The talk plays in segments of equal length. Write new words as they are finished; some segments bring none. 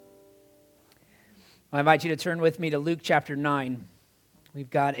I invite you to turn with me to Luke chapter 9. We've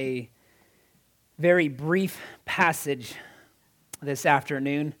got a very brief passage this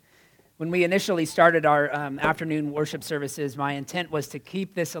afternoon. When we initially started our afternoon worship services, my intent was to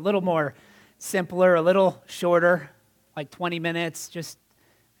keep this a little more simpler, a little shorter, like 20 minutes. Just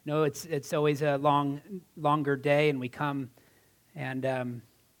know it's always a longer day, and we come and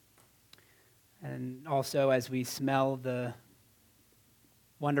also as we smell the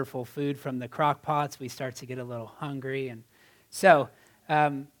wonderful food from the crock pots, we start to get a little hungry. And so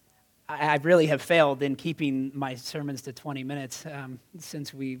I really have failed in keeping my sermons to 20 minutes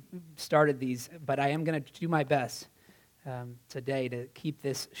since we started these, but I am going to do my best today to keep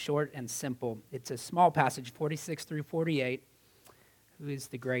this short and simple. It's a small passage, 46 through 48. Who is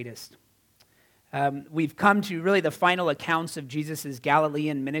the greatest? We've come to really the final accounts of Jesus'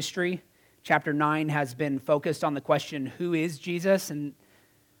 Galilean ministry. Chapter 9 has been focused on the question, who is Jesus? And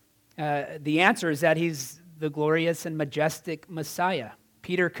the answer is that he's the glorious and majestic Messiah.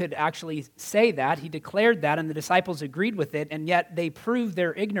 Peter could actually say that. He declared that, and the disciples agreed with it, and yet they proved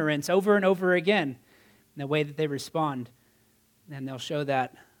their ignorance over and over again in the way that they respond. And they'll show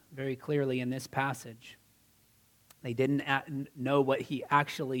that very clearly in this passage. They didn't know what he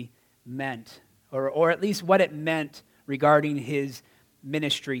actually meant, or at least what it meant regarding his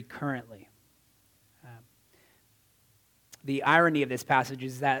ministry currently. The irony of this passage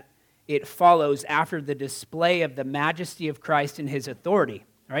is that it follows after the display of the majesty of Christ and his authority.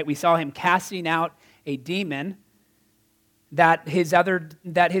 Right? We saw him casting out a demon that his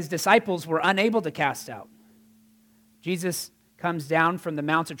disciples were unable to cast out. Jesus comes down from the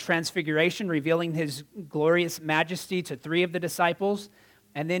Mount of Transfiguration, revealing his glorious majesty to three of the disciples,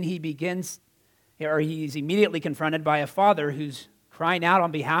 and then he's immediately confronted by a father who's crying out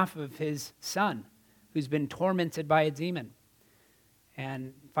on behalf of his son, who's been tormented by a demon,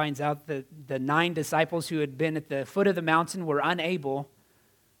 and finds out that the 9 disciples who had been at the foot of the mountain were unable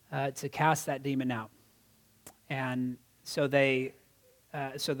to cast that demon out. And so the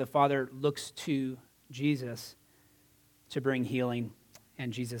Father looks to Jesus to bring healing,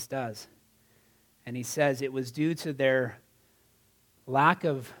 and Jesus does. And he says it was due to their lack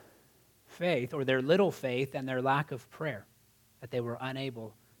of faith, or their little faith, and their lack of prayer, that they were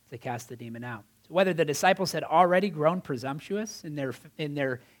unable to cast the demon out. Whether the disciples had already grown presumptuous in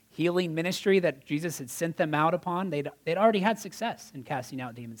their healing ministry that Jesus had sent them out upon, they'd already had success in casting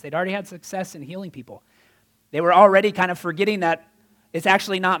out demons. They'd already had success in healing people. They were already kind of forgetting that it's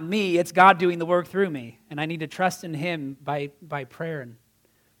actually not me, it's God doing the work through me, and I need to trust in him by prayer and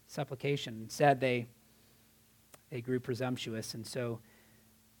supplication. Instead, they grew presumptuous, and so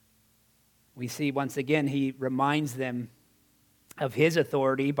we see once again he reminds them of his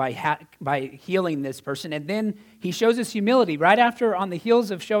authority by healing this person. And then he shows his humility. Right after, on the heels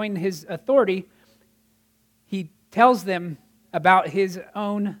of showing his authority, he tells them about his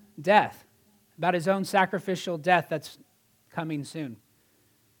own death, about his own sacrificial death that's coming soon.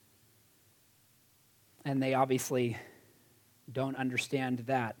 And they obviously don't understand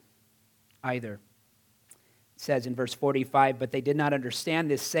that either. It says in verse 45, but they did not understand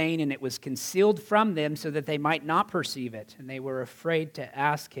this saying, and it was concealed from them so that they might not perceive it. And they were afraid to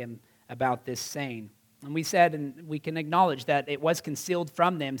ask him about this saying. And we said, and we can acknowledge that it was concealed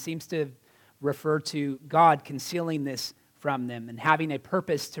from them, seems to refer to God concealing this from them and having a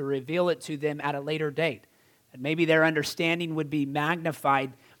purpose to reveal it to them at a later date. That maybe their understanding would be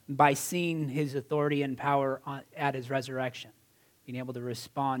magnified by seeing his authority and power at his resurrection. Being able to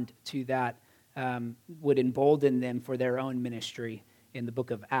respond to that would embolden them for their own ministry in the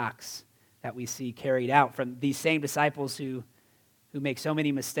book of Acts that we see carried out from these same disciples who make so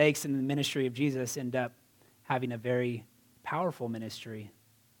many mistakes in the ministry of Jesus, end up having a very powerful ministry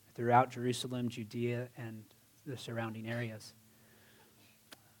throughout Jerusalem, Judea, and the surrounding areas.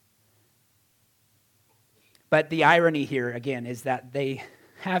 But the irony here, again, is that they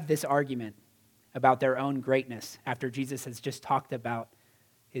have this argument about their own greatness after Jesus has just talked about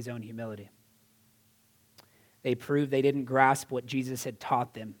his own humility. They proved they didn't grasp what Jesus had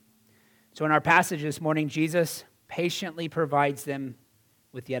taught them. So in our passage this morning, Jesus patiently provides them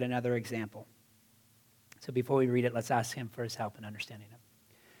with yet another example. So before we read it, let's ask him for his help in understanding it.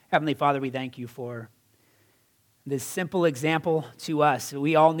 Heavenly Father, we thank you for this simple example to us.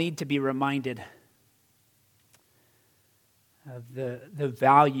 We all need to be reminded of the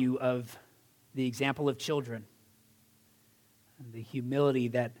value of the example of children, and the humility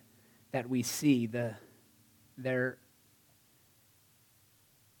that we see, their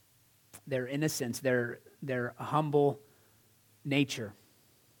innocence, their humble nature.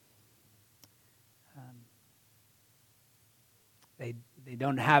 They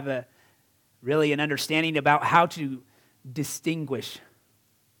don't have really an understanding about how to distinguish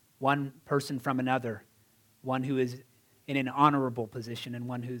one person from another, one who is in an honorable position and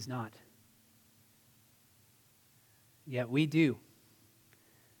one who's not. Yet we do.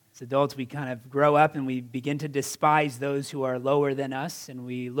 As adults, we kind of grow up and we begin to despise those who are lower than us, and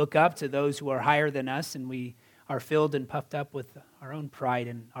we look up to those who are higher than us, and we are filled and puffed up with our own pride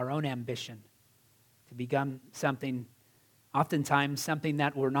and our own ambition to become something, oftentimes something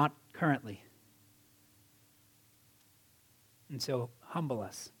that we're not currently. And so humble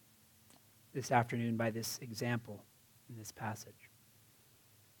us this afternoon by this example in this passage.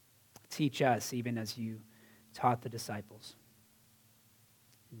 Teach us even as you taught the disciples.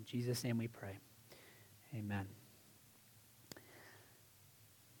 In Jesus' name we pray. Amen.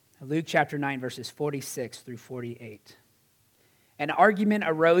 Luke chapter 9, verses 46 through 48. An argument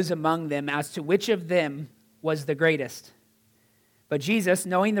arose among them as to which of them was the greatest. But Jesus,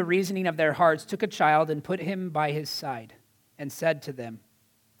 knowing the reasoning of their hearts, took a child and put him by his side and said to them,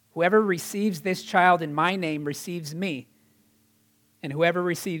 "Whoever receives this child in my name receives me, and whoever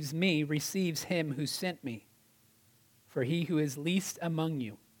receives me receives him who sent me. For he who is least among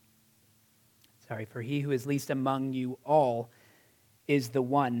you all is the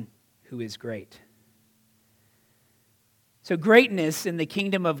one who is great." So greatness in the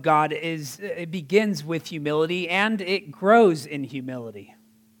kingdom of God it begins with humility, and it grows in humility.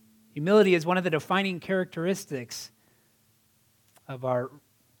 Humility is one of the defining characteristics of our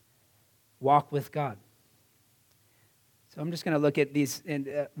walk with God. So I'm just going to look at these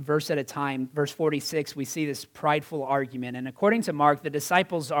in verse at a time. Verse 46, we see this prideful argument. And according to Mark, the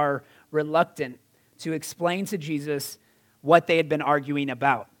disciples are reluctant to explain to Jesus what they had been arguing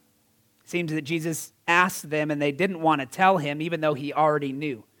about. It seems that Jesus asked them, and they didn't want to tell him, even though he already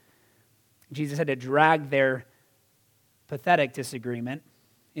knew. Jesus had to drag their pathetic disagreement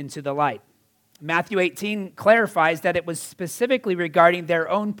into the light. Matthew 18 clarifies that it was specifically regarding their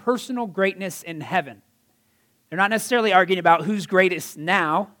own personal greatness in heaven. They're not necessarily arguing about who's greatest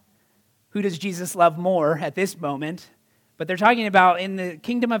now, who does Jesus love more at this moment, but they're talking about in the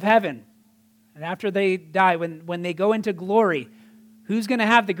kingdom of heaven, and after they die, when they go into glory, who's going to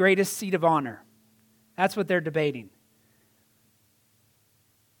have the greatest seat of honor? That's what they're debating.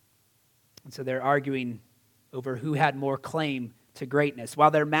 And so they're arguing over who had more claim to greatness.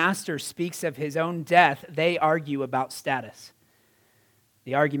 While their master speaks of his own death, they argue about status.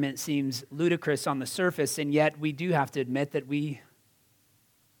 The argument seems ludicrous on the surface, and yet we do have to admit that we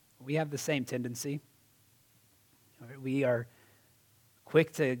have the same tendency. We are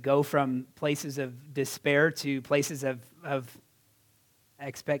quick to go from places of despair to places of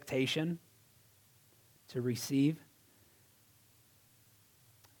expectation, to receive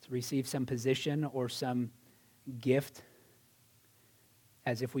some position or some gift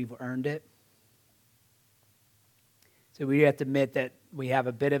as if we've earned it. So we have to admit that we have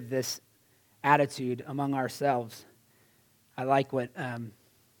a bit of this attitude among ourselves. I like what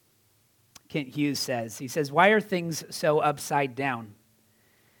Hughes says. He says, "Why are things so upside down?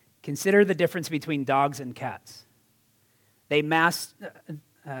 Consider the difference between dogs and cats. The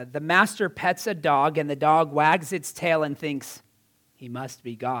master pets a dog, and the dog wags its tail and thinks, he must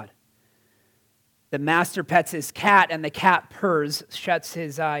be God. The master pets his cat, and the cat purrs, shuts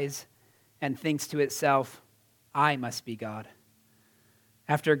his eyes, and thinks to itself, I must be God.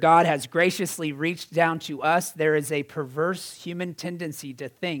 After God has graciously reached down to us, there is a perverse human tendency to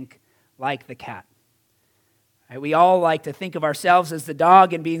think like the cat. Right? We all like to think of ourselves as the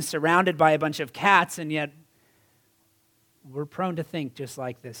dog and being surrounded by a bunch of cats, and yet we're prone to think just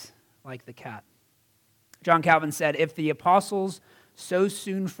like this, like the cat. John Calvin said, if the apostles so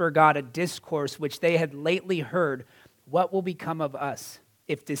soon forgot a discourse which they had lately heard, what will become of us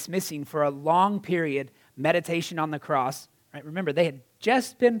if dismissing for a long period meditation on the cross? Right? Remember, they had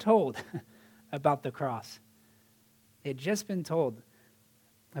just been told about the cross. They had just been told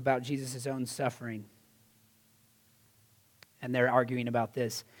about Jesus' own suffering. And they're arguing about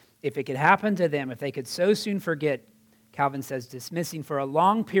this. If it could happen to them, if they could so soon forget, Calvin says, dismissing for a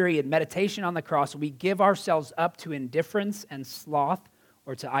long period meditation on the cross, we give ourselves up to indifference and sloth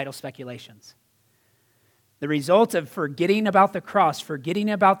or to idle speculations. The result of forgetting about the cross, forgetting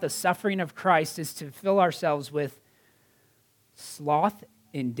about the suffering of Christ, is to fill ourselves with sloth,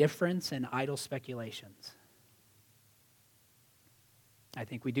 indifference, and idle speculations. I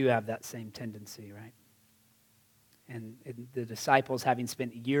think we do have that same tendency, right? And the disciples, having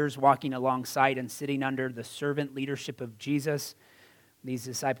spent years walking alongside and sitting under the servant leadership of Jesus, these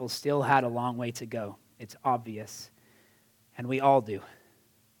disciples still had a long way to go. It's obvious. And we all do.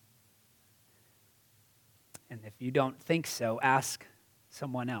 And if you don't think so, ask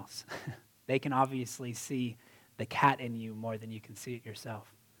someone else. They can obviously see the cat in you more than you can see it yourself.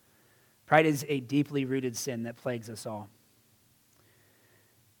 Pride is a deeply rooted sin that plagues us all.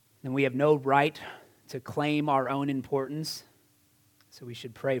 And we have no right to claim our own importance, so we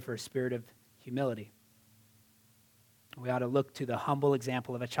should pray for a spirit of humility. We ought to look to the humble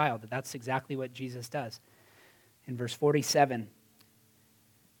example of a child. That's exactly what Jesus does. In verse 47,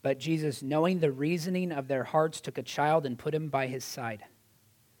 but Jesus, knowing the reasoning of their hearts, took a child and put him by his side.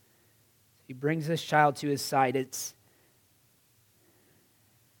 He brings this child to his side.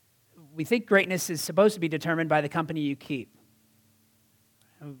 We think greatness is supposed to be determined by the company you keep.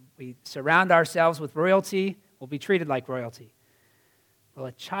 We surround ourselves with royalty, we'll be treated like royalty. Well,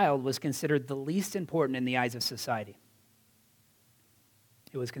 a child was considered the least important in the eyes of society.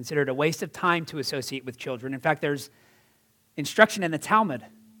 It was considered a waste of time to associate with children. In fact, there's instruction in the Talmud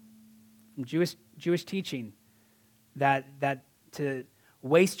from Jewish teaching that to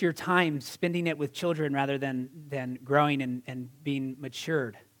waste your time spending it with children rather than growing and being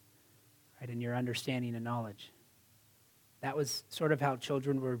matured, right, in your understanding and knowledge. That was sort of how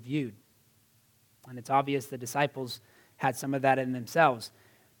children were viewed. And it's obvious the disciples had some of that in themselves.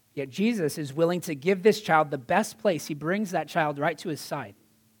 Yet Jesus is willing to give this child the best place. He brings that child right to his side.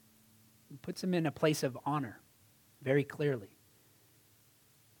 He puts him in a place of honor very clearly.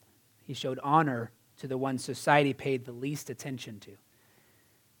 He showed honor to the one society paid the least attention to.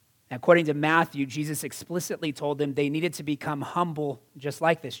 According to Matthew, Jesus explicitly told them they needed to become humble just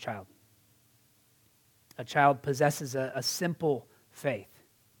like this child. A child possesses a simple faith,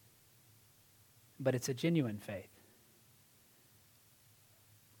 but it's a genuine faith.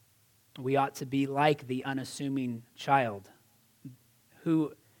 We ought to be like the unassuming child,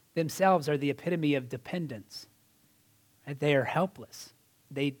 who themselves are the epitome of dependence. They are helpless.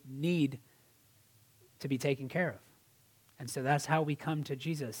 They need to be taken care of. And so that's how we come to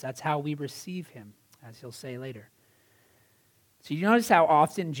Jesus. That's how we receive him, as he'll say later. So you notice how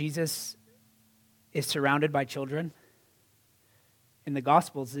often Jesus is surrounded by children? In the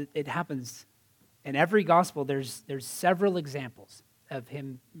Gospels, it happens. In every Gospel, there's several examples of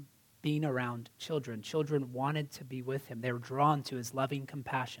him being around children. Children wanted to be with him. They were drawn to his loving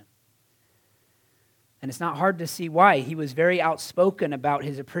compassion. And it's not hard to see why. He was very outspoken about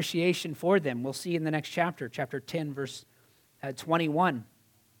his appreciation for them. We'll see in the next chapter, chapter 10, verse 21.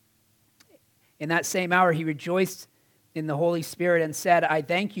 In that same hour, he rejoiced in the Holy Spirit and said, I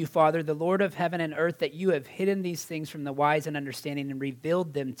thank you, Father, the Lord of heaven and earth, that you have hidden these things from the wise and understanding and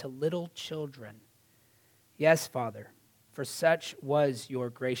revealed them to little children. Yes, Father, for such was your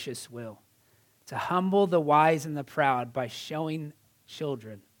gracious will, to humble the wise and the proud by showing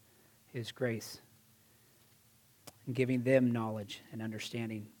children his grace and giving them knowledge and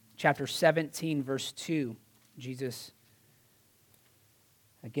understanding. Chapter 17, verse 2, Jesus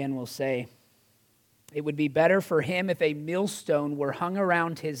again will say, it would be better for him if a millstone were hung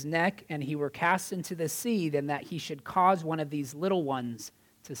around his neck and he were cast into the sea than that he should cause one of these little ones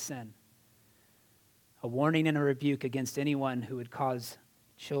to sin. A warning and a rebuke against anyone who would cause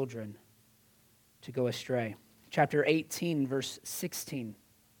children to go astray. Chapter 18, verse 16.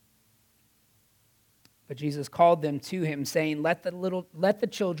 But Jesus called them to him, saying, Let the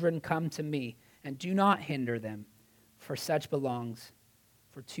children come to me, and do not hinder them, for to such belongs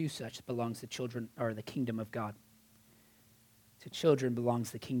the children, or the kingdom of God. To children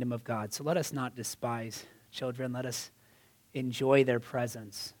belongs the kingdom of God. So let us not despise children. Let us enjoy their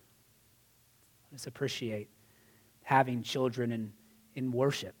presence. Let us appreciate having children in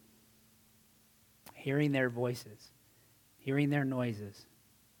worship, hearing their voices, hearing their noises.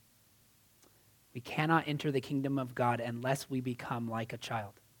 We cannot enter the kingdom of God unless we become like a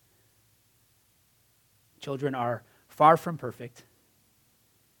child. Children are far from perfect.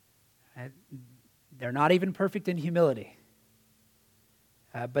 They're not even perfect in humility.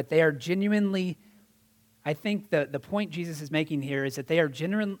 But they are genuinely, I think the point Jesus is making here is that they are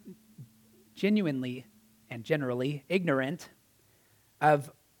genuinely and generally ignorant of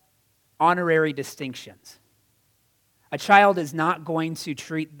honorary distinctions. A child is not going to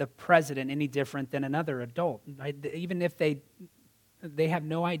treat the president any different than another adult, right? Even if they have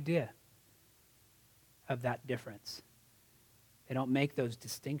no idea of that difference. They don't make those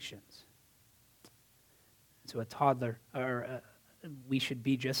distinctions. So a toddler, we should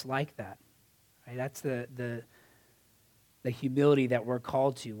be just like that. Right? That's the humility that we're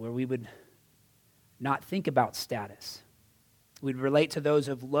called to, where we would not think about status. We'd relate to those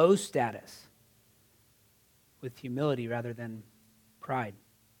of low status with humility rather than pride.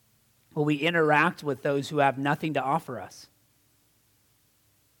 Will we interact with those who have nothing to offer us?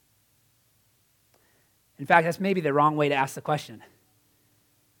 In fact, that's maybe the wrong way to ask the question.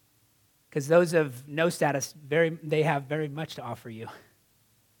 Because those of no status, they have very much to offer you.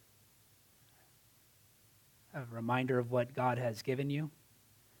 A reminder of what God has given you.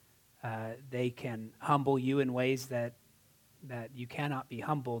 They can humble you in ways that you cannot be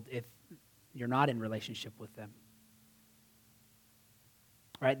humbled if you're not in relationship with them.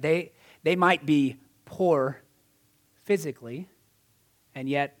 Right? They might be poor physically and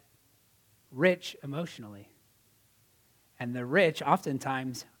yet rich emotionally. And the rich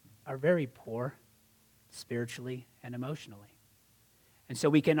oftentimes are very poor spiritually and emotionally. And so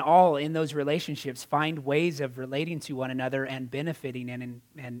we can all, in those relationships, find ways of relating to one another and benefiting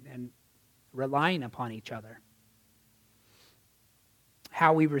and relying upon each other.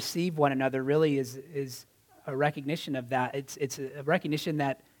 How we receive one another really is a recognition of that. It's a recognition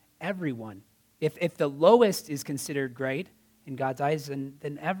that everyone, if the lowest is considered great in God's eyes,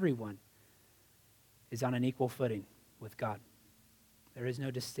 then everyone is on an equal footing with God. There is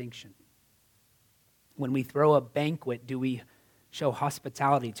no distinction. When we throw a banquet, do we show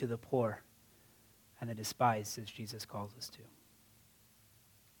hospitality to the poor and the despised, as Jesus calls us to?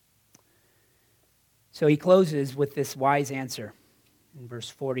 So he closes with this wise answer in verse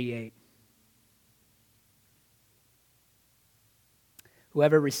 48.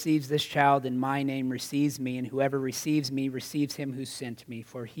 Whoever receives this child in my name receives me, and whoever receives me receives him who sent me.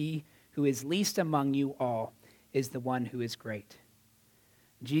 For he who is least among you all is the one who is great.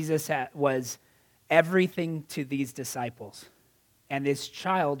 Jesus was everything to these disciples, and this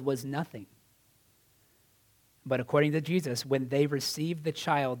child was nothing. But according to Jesus, when they receive the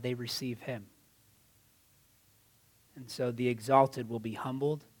child, they receive him. And so the exalted will be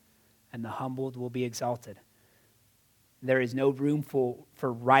humbled, and the humbled will be exalted. There is no room for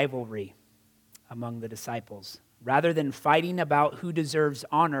rivalry among the disciples. Rather than fighting about who deserves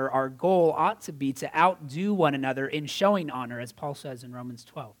honor, our goal ought to be to outdo one another in showing honor, as Paul says in Romans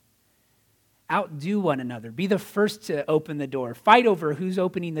 12. Outdo one another. Be the first to open the door. Fight over who's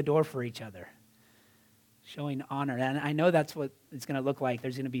opening the door for each other. Showing honor. And I know that's what it's going to look like.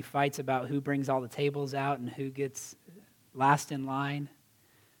 There's going to be fights about who brings all the tables out and who gets last in line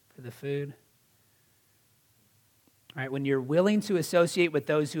for the food. All right, when you're willing to associate with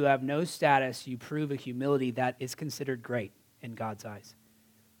those who have no status, you prove a humility that is considered great in God's eyes.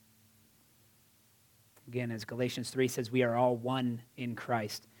 Again, as Galatians 3 says, we are all one in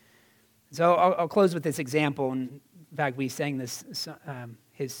Christ. So I'll close with this example. In fact, we sang this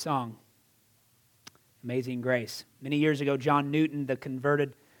his song, Amazing Grace. Many years ago, John Newton, the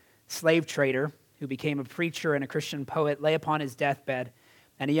converted slave trader who became a preacher and a Christian poet, lay upon his deathbed.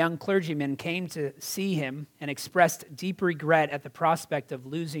 And a young clergyman came to see him and expressed deep regret at the prospect of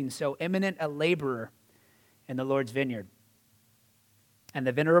losing so eminent a laborer in the Lord's vineyard. And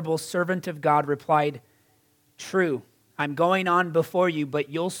the venerable servant of God replied, "True, I'm going on before you, but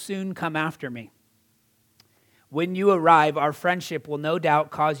you'll soon come after me. When you arrive, our friendship will no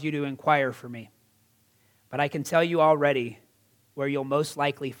doubt cause you to inquire for me. But I can tell you already where you'll most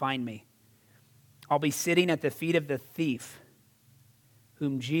likely find me. I'll be sitting at the feet of the thief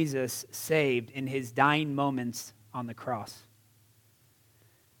whom Jesus saved in his dying moments on the cross."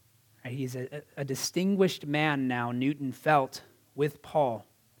 He's a distinguished man now. Newton felt with Paul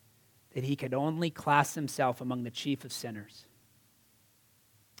that he could only class himself among the chief of sinners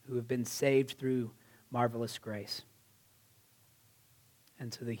who have been saved through marvelous grace.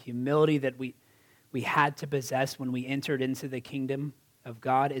 And so the humility that we had to possess when we entered into the kingdom of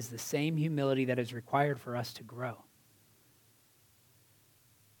God is the same humility that is required for us to grow.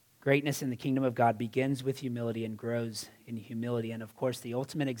 Greatness in the kingdom of God begins with humility and grows in humility. And of course, the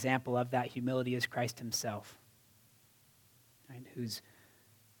ultimate example of that humility is Christ himself, right, who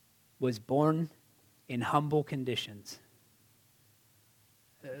was born in humble conditions,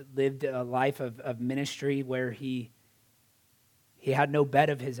 lived a life of ministry where he had no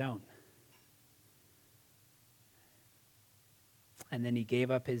bed of his own. And then he gave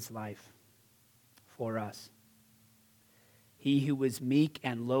up his life for us. He who was meek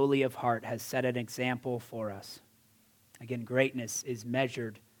and lowly of heart has set an example for us. Again, greatness is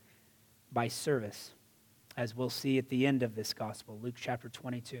measured by service, as we'll see at the end of this gospel, Luke chapter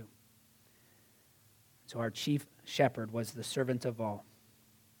 22. So our chief shepherd was the servant of all.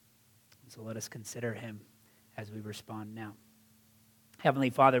 So let us consider him as we respond now.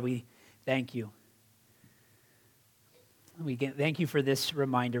 Heavenly Father, we thank you. We thank you for this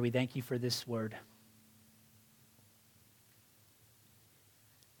reminder. We thank you for this word.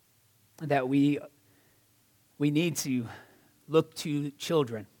 That we need to look to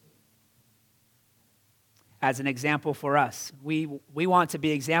children as an example for us. We want to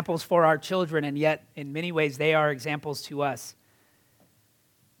be examples for our children, and yet in many ways they are examples to us.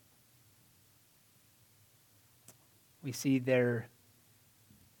 We see their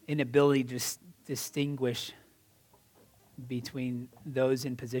inability to distinguish between those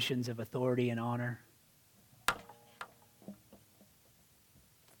in positions of authority and honor.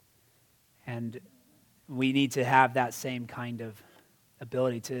 And we need to have that same kind of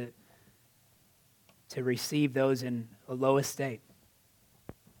ability to receive those in a low estate,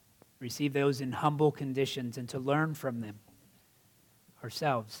 receive those in humble conditions, and to learn from them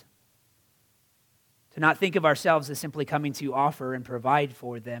ourselves. To not think of ourselves as simply coming to offer and provide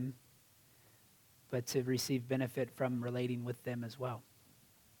for them, but to receive benefit from relating with them as well.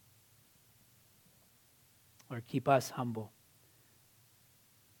 Lord, keep us humble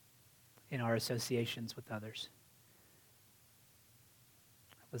in our associations with others.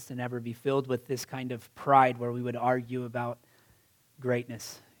 Help us to never be filled with this kind of pride where we would argue about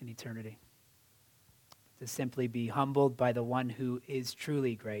greatness in eternity. To simply be humbled by the one who is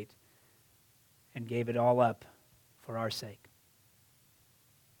truly great and gave it all up for our sake.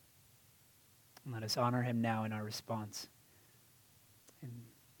 And let us honor him now in our response, in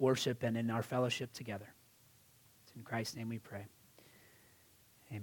worship and in our fellowship together. It's in Christ's name we pray.